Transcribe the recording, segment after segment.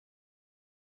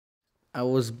I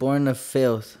was born of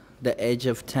filth, the edge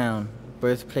of town,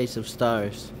 birthplace of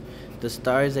stars. The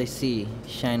stars I see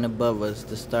shine above us,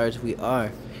 the stars we are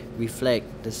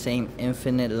reflect the same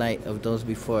infinite light of those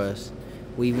before us,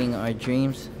 weaving our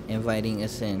dreams, inviting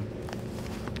us in.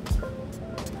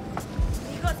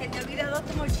 Hijo, se te ha olvidado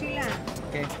tu mochila.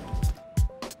 Okay.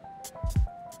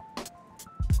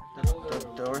 The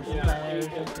doors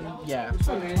Yeah.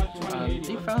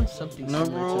 They found something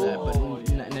similar to that, but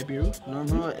Nibiru?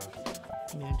 No,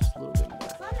 Yeah, just a little bit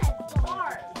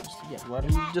more.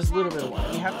 Yeah, just a little bit more.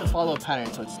 You have to follow a pattern,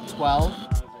 so it's 12,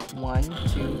 1,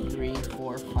 2, 3,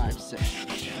 4, 5, 6.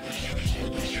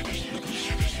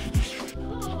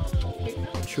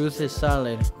 Truth is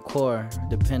solid, core,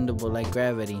 dependable like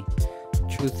gravity.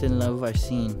 Truth and love are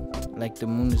seen, like the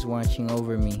moon is watching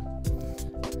over me.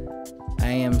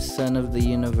 I am son of the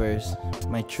universe.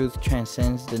 My truth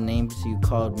transcends the names you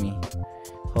called me.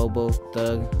 Hobo,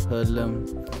 thug, hoodlum.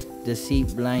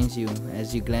 Deceit blinds you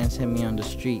as you glance at me on the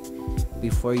street.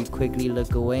 Before you quickly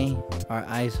look away, our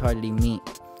eyes hardly meet,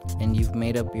 and you've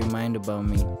made up your mind about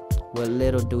me. What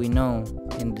little do we know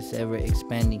in this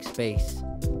ever-expanding space?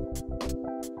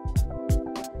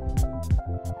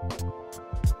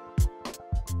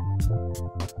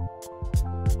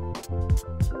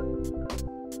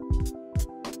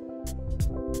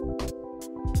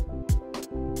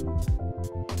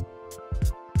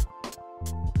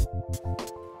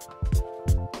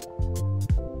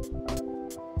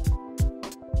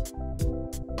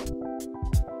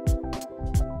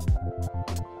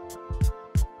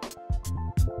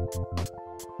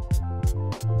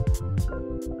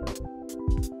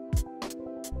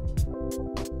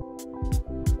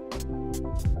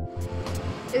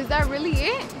 Is that really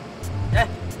it? Yeah.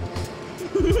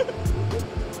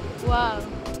 Wow.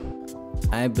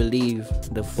 I believe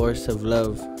the force of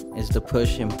love is the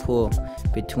push and pull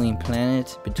between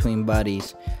planets, between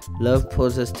bodies. Love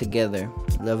pulls us together.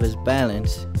 Love is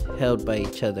balance, held by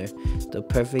each other. The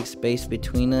perfect space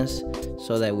between us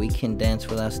so that we can dance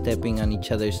without stepping on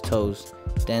each other's toes.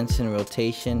 Dance in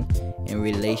rotation in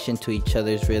relation to each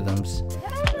other's rhythms.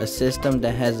 A system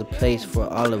that has a place for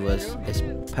all of us is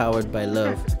powered by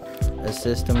love. A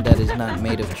system that is not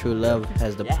made of true love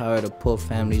has the power to pull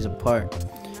families apart.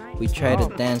 We try to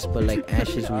dance, but like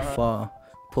ashes we fall,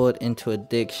 pulled into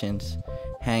addictions,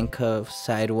 handcuffs,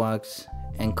 sidewalks,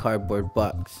 and cardboard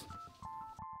box.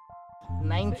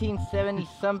 1970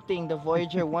 something, the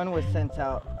Voyager 1 was sent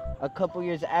out. A couple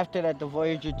years after that, the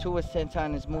Voyager 2 was sent out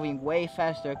and is moving way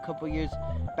faster. A couple years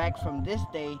back from this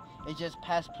day, it just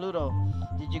passed Pluto.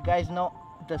 Did you guys know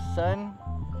the sun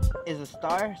is a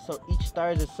star? So each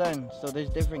star is a sun. So there's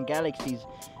different galaxies.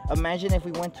 Imagine if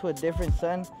we went to a different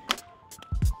sun.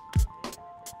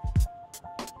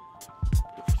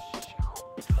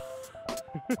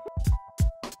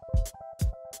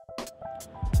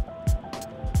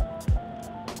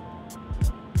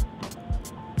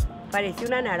 Parece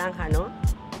una naranja, ¿no?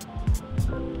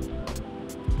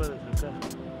 Puede sacar.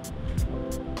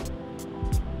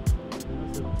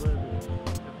 No se puede.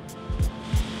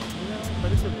 Mira,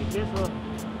 parece de queso.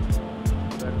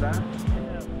 ¿Verdad?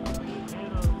 Mira,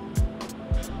 ligeros.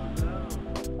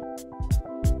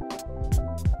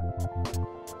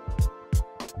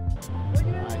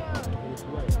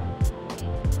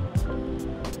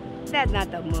 That's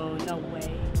not the moon, no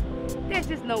way. There's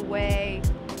just no way.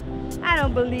 I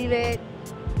don't believe it.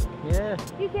 Yeah.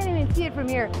 You can't even see it from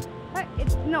here.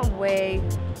 It's no way.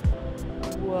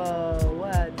 Whoa,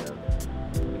 what the?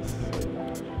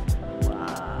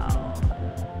 Wow.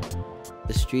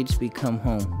 The streets become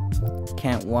home.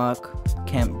 Can't walk,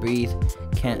 can't breathe,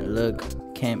 can't look,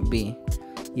 can't be.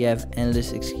 You have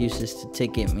endless excuses to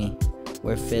ticket me.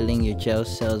 We're filling your jail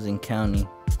cells in county.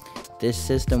 This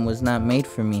system was not made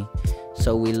for me,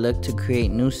 so we look to create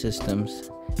new systems.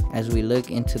 As we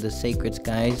look into the sacred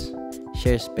skies,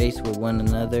 share space with one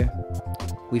another,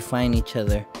 we find each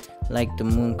other. Like the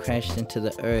moon crashed into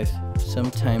the earth,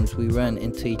 sometimes we run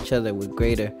into each other with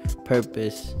greater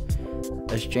purpose.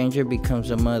 A stranger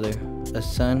becomes a mother, a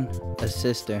son, a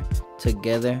sister.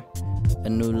 Together, a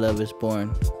new love is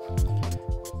born.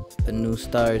 A new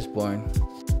star is born.